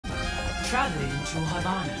Traveling to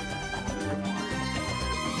Havana.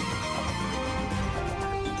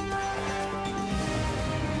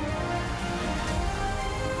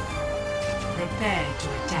 Prepare to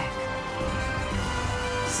attack.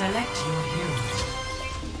 Select your hero.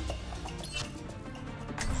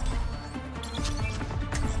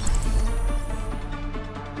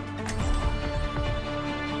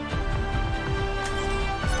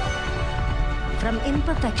 From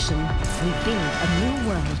imperfection, we build a new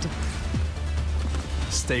world.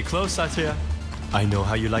 Stay close, Satya. I know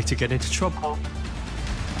how you like to get into trouble.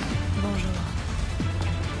 Bonjour.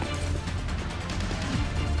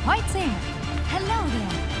 Hoitzing! Hello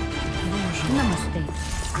there! Bonjour. Namaste.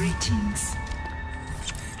 Greetings.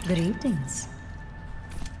 Greetings.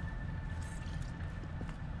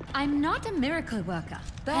 I'm not a miracle worker.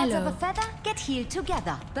 Birds of a feather get healed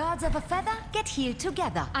together. Birds of a feather get healed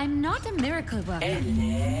together. I'm not a miracle worker.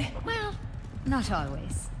 Hello. Well, not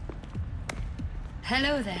always.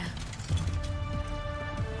 Hello there.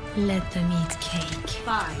 Let them eat cake.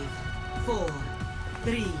 5, 4,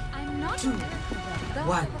 3, I'm not a miracle worker.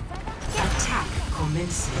 1. Attack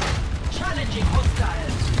commencing. Challenging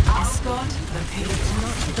hostiles. Escort the payload.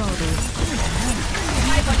 Not dawdle.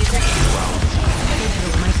 My body's ready.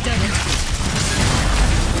 My turret.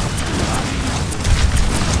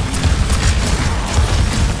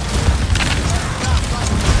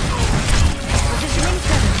 Positioning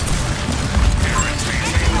turret.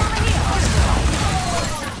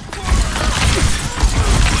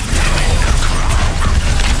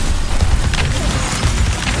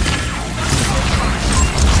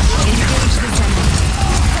 Engage the enemy.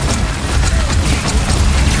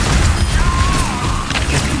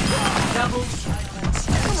 Double.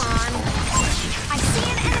 Come on. I see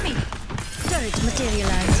an enemy. Turret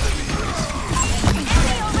materialized. Enemy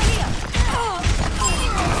over here.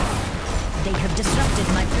 They have disrupted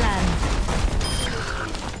my plan.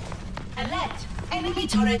 Alert. Enemy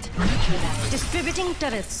turret neutralized. Distributing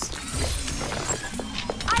turrets.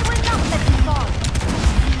 I will not let you fall.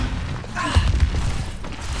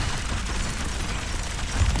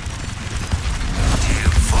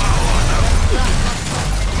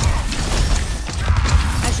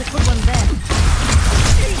 I should put one there.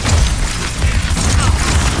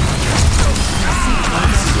 I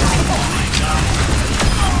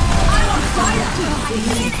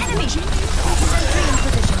see an enemy. Sentry in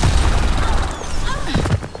position.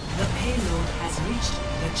 The payload has reached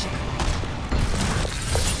the checkpoint.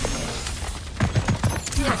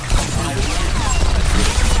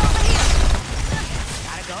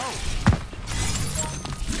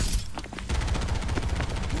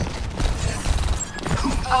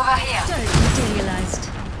 Turret materialized.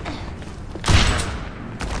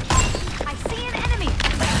 I see an enemy.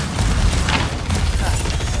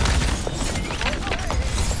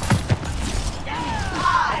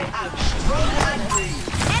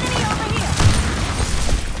 Enemy over here.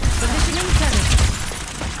 Positioning turret.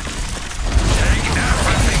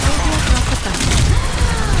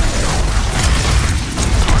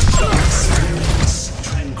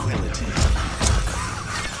 Tranquility.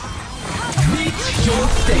 Meet your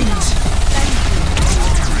fate.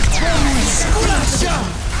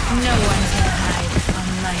 No one can hide from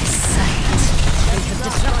my sight. They have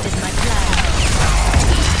disrupted my plan.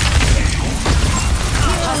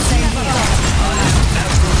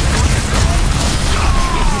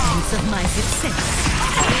 Evidence of my success.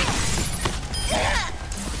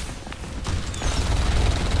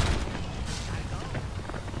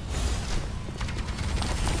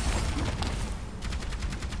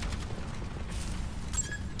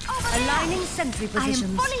 Aligning sentry I am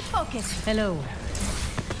positions. fully focused. Hello.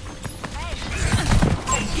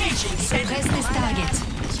 Engaging Press this target.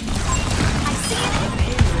 I see an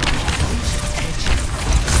enemy.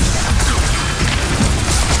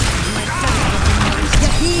 My turret has been nourished.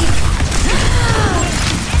 Enemy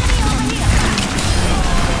over here.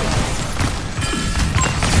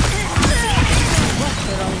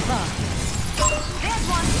 Water au va. There's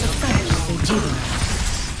one. C'est Judo.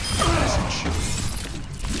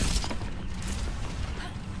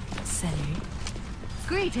 Salut.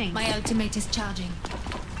 Greetings. My ultimate is charging.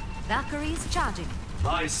 Valkyrie's charging.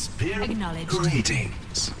 My spirit. Acknowledged.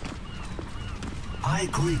 Greetings. I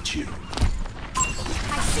greet you.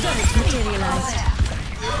 I see an Turret enemy. materialized.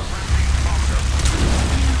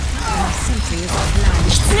 My sentry is offline.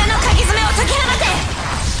 狐の鍵爪を解き放て。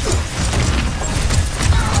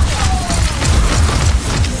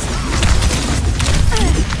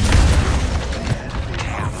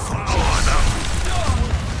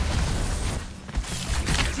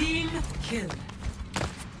team kill.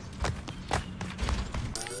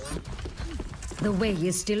 The way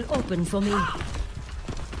is still open for me.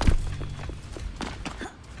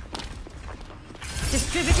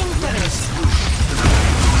 Distributing turrets.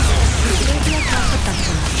 Radiant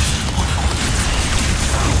protection.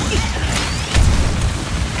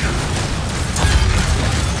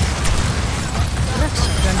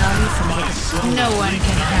 No one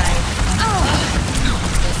can hide.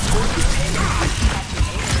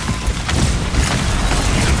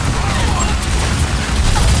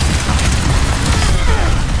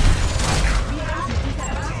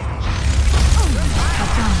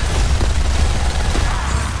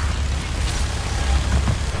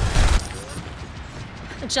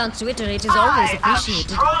 A chance to iterate is always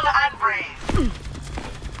appreciated.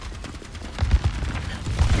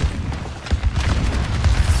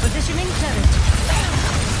 Positioning turret.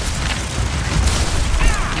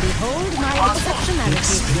 Behold my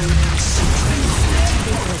exceptionality.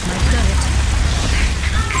 This was my turret.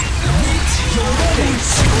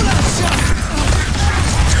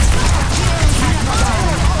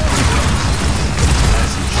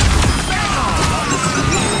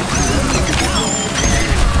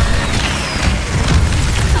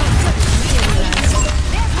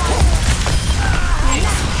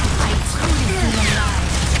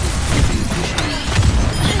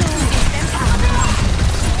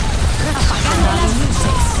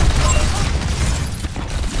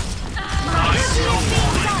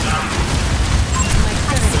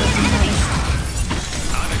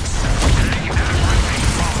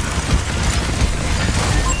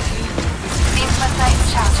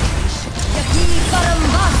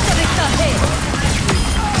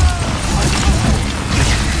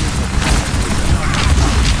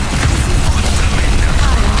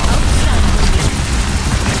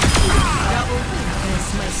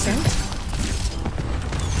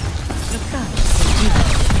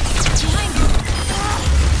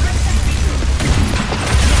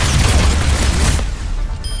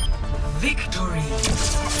 Victory.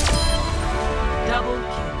 Double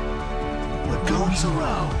kill. What goes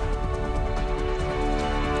around?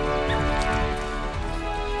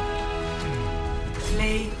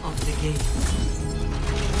 Play of the game.